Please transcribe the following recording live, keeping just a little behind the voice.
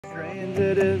Strange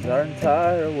it is our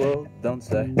entire world, don't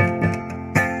say. The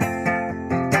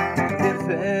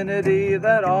infinity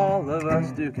that all of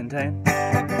us do contain.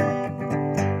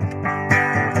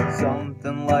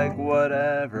 Something like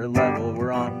whatever level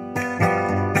we're on.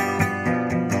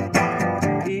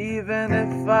 Even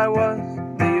if I was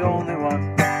the only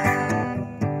one,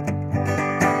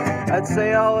 I'd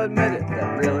say I'll admit it,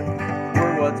 that really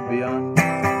we're what's beyond.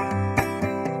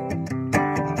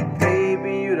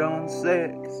 Maybe you don't say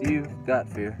it 'cause you've got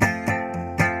fear.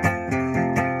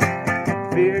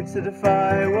 Fear to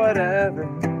defy whatever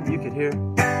you could hear.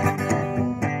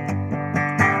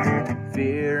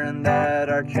 Fearing that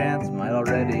our chance might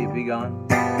already be gone.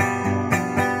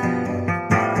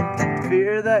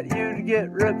 Fear that you'd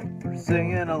get ripped for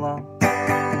singing along.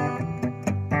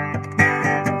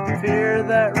 Fear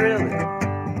that really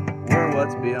we're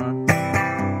what's beyond.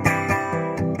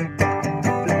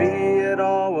 To be it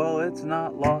all, well, it's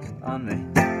not lost on me.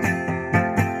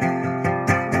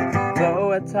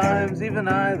 Though at times, even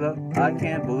I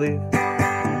can't believe.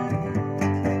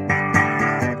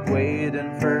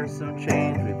 Waiting for some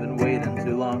change, we've been waiting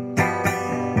too long.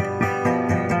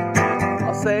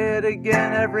 I'll say it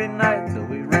again every night till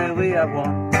we really have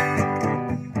won.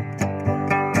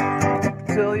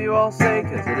 Till you all say,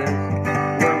 'cause it is,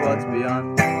 we're what's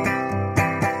beyond.